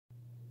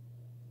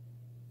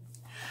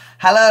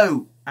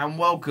Hello and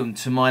welcome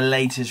to my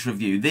latest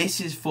review. This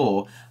is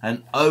for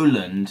an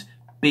Oalen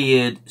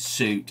beard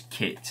suit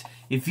kit.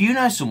 If you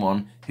know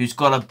someone who's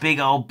got a big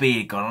old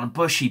beard, got a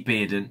bushy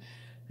beard, and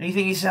you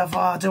think to yourself, oh,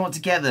 I don't want to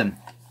get them,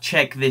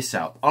 check this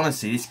out.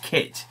 Honestly, this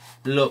kit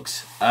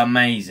looks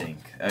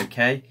amazing,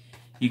 okay?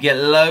 You get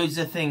loads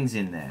of things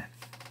in there.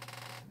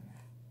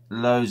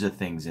 Loads of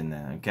things in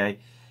there, okay?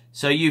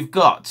 So you've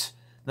got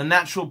the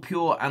natural,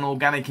 pure and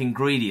organic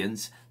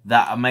ingredients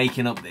that are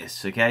making up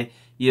this, okay?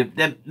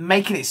 They're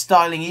making it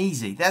styling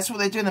easy. That's what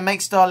they're doing. They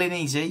make styling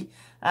easy.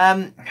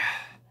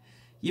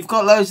 You've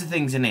got loads of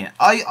things in here.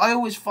 I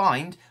always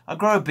find I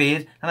grow a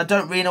beard and I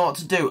don't really know what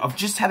to do. I've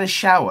just had a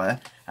shower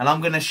and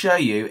I'm going to show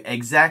you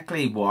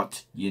exactly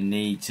what you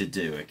need to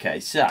do. Okay,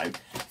 so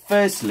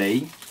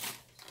firstly,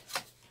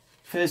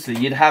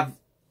 you'd have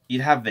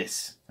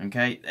this.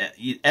 Okay,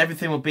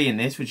 everything will be in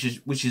this, which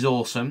is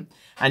awesome,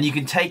 and you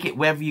can take it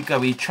wherever you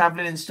go. You're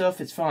traveling and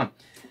stuff. It's fine.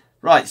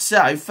 Right.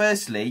 So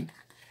firstly,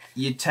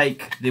 you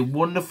take the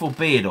wonderful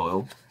beard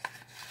oil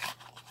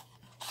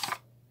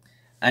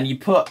and you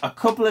put a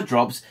couple of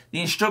drops. The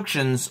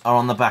instructions are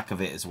on the back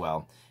of it as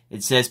well.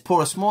 It says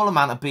pour a small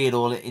amount of beard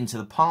oil into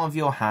the palm of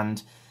your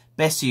hand.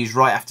 Best to use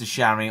right after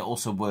showering. It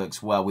also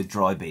works well with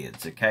dry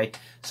beards. Okay,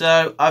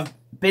 so I've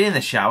been in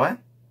the shower.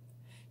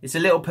 It's a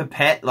little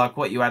pipette like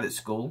what you had at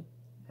school.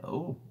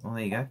 Oh, well,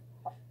 there you go.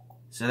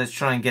 So let's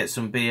try and get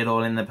some beard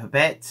oil in the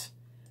pipette.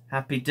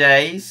 Happy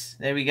days.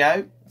 There we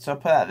go. So I'll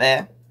put that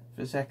there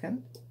for a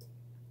second.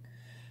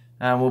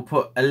 And we'll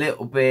put a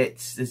little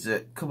bit, there's a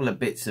couple of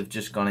bits have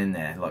just gone in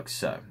there, like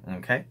so,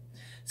 okay?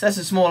 So that's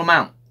a small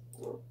amount.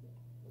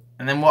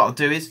 And then what I'll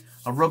do is,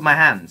 I'll rub my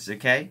hands,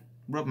 okay?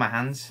 Rub my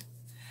hands.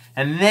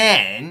 And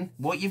then,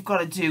 what you've got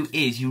to do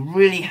is, you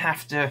really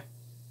have to,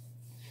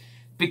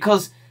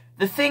 because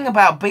the thing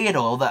about beard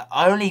oil that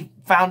I only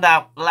found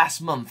out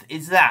last month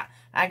is that,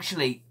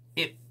 actually,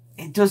 it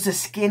does the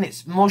skin,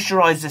 it's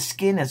moisturizes the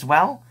skin as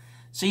well.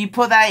 So you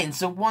put that in,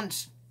 so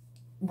once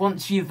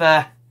you've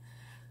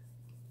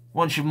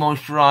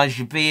moisturised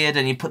your beard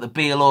and you put the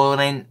beard oil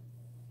in,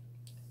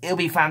 it'll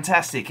be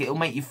fantastic. It'll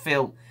make you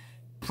feel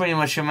pretty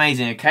much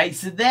amazing, okay?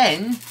 So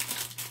then,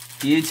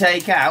 you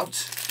take out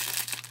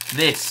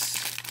this.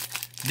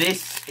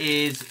 This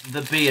is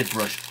the beard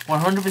brush.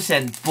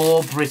 100%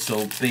 boar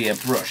bristle beard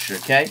brush,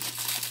 okay?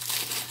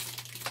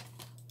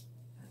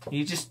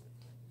 You just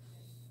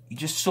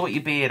sort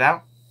your beard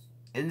out.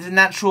 It's a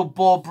natural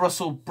boar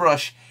bristle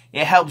brush.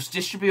 It helps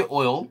distribute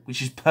oil,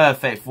 which is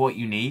perfect for what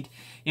you need.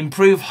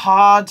 Improve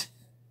hard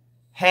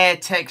hair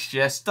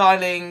texture,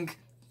 styling,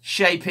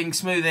 shaping,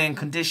 smoothing, and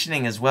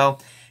conditioning as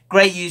well.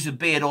 Great use with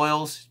beard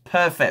oils.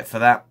 Perfect for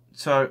that.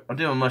 So, I'll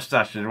do my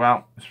moustache as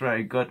well. It's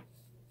very good.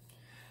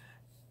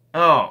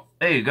 Oh,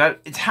 there you go.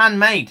 It's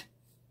handmade.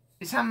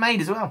 It's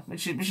handmade as well,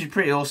 which is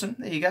pretty awesome.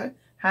 There you go.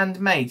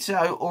 Handmade. So,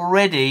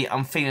 already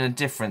I'm feeling a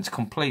difference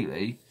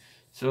completely.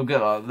 So, we'll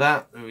go like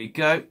that. There we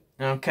go.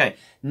 Okay.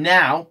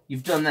 Now,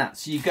 you've done that.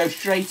 So, you go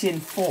straight in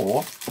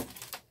for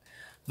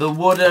the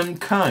wooden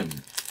comb.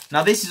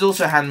 Now this is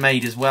also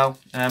handmade as well,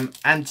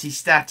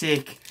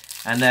 anti-static,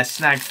 and they're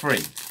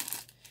snag-free.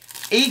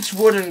 Each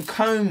wooden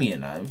comb, you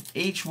know,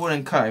 each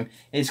wooden comb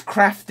is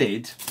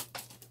crafted.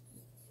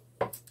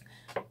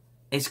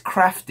 It's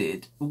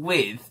crafted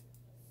with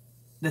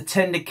the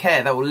tender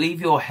care that will leave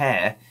your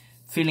hair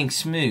feeling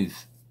smooth.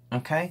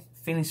 Okay,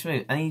 feeling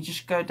smooth, and you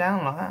just go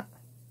down like that.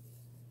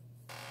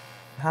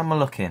 How am I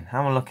looking? How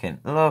am I looking?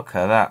 Look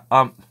at that.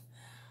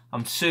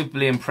 I'm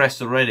suitably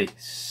impressed already.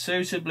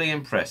 Suitably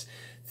impressed.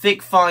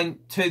 Thick, fine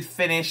tooth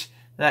finish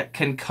that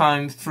can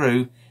comb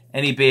through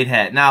any beard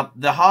hair. Now,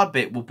 the hard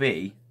bit will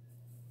be,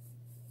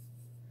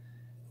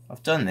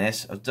 I've done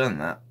this, I've done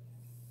that.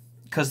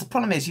 Because the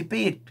problem is your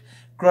beard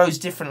grows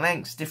different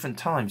lengths, different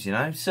times, you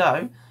know.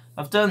 So,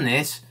 I've done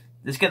this.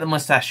 Let's get the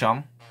moustache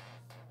on.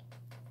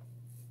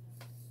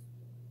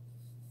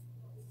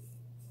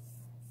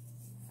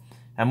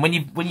 And when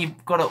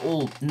you've got it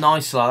all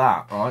nice like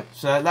that, right?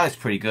 So that's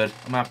pretty good.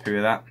 I'm happy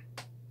with that.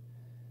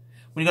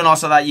 When you've got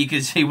nice like that, you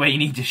can see where you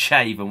need to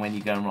shave and when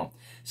you're going wrong.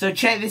 So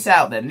check this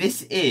out then.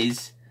 This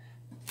is,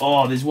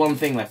 oh, there's one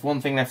thing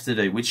left to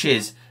do, which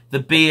is the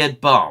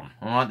beard balm.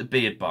 All right, the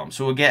beard balm.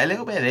 So we'll get a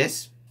little bit of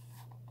this.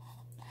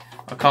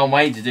 I can't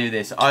wait to do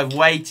this. I've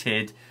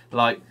waited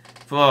like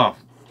for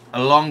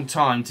a long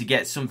time to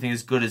get something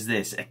as good as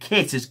this. A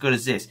kit as good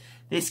as this.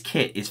 This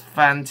kit is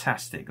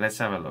fantastic. Let's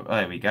have a look. Oh,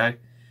 there we go.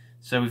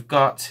 So we've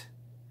got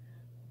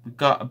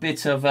a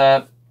bit of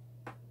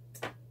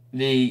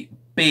the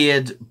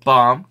beard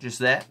balm just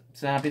there.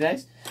 So happy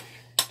days.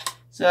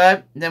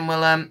 So then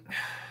we'll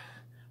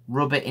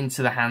rub it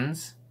into the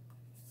hands.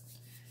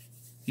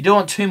 You don't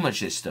want too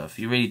much of this stuff.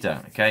 You really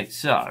don't. Okay.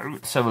 So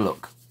let's have a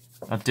look.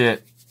 I'll do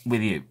it with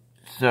you.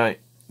 So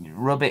you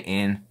rub it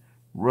in.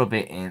 Rub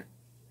it in.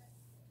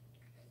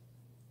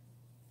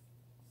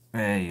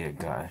 There you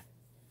go.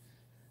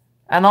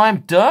 And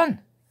I'm done.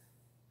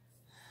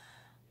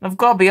 I've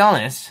got to be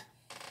honest,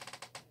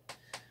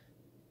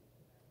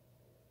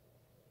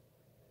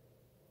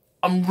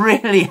 I'm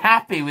really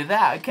happy with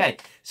that. Okay,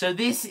 so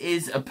this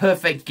is a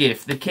perfect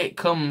gift. The kit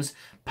comes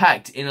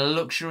packed in a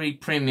luxury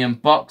premium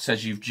box,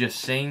 as you've just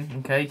seen.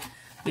 Okay,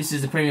 this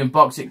is the premium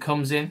box it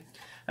comes in.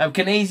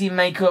 Can easily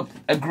make up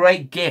a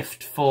great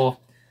gift for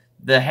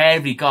the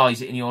hairy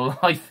guys in your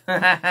life.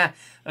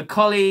 A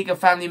colleague, a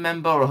family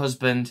member, or a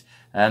husband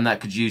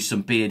that could use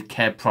some beard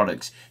care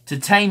products to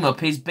tame up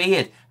his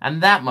beard.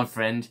 And that, my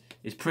friend,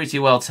 is pretty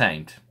well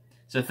tamed.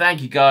 So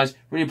thank you, guys.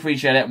 Really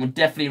appreciate it. And would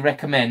definitely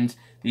recommend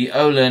the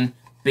Oalen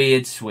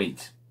Beard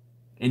Suite.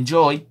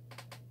 Enjoy.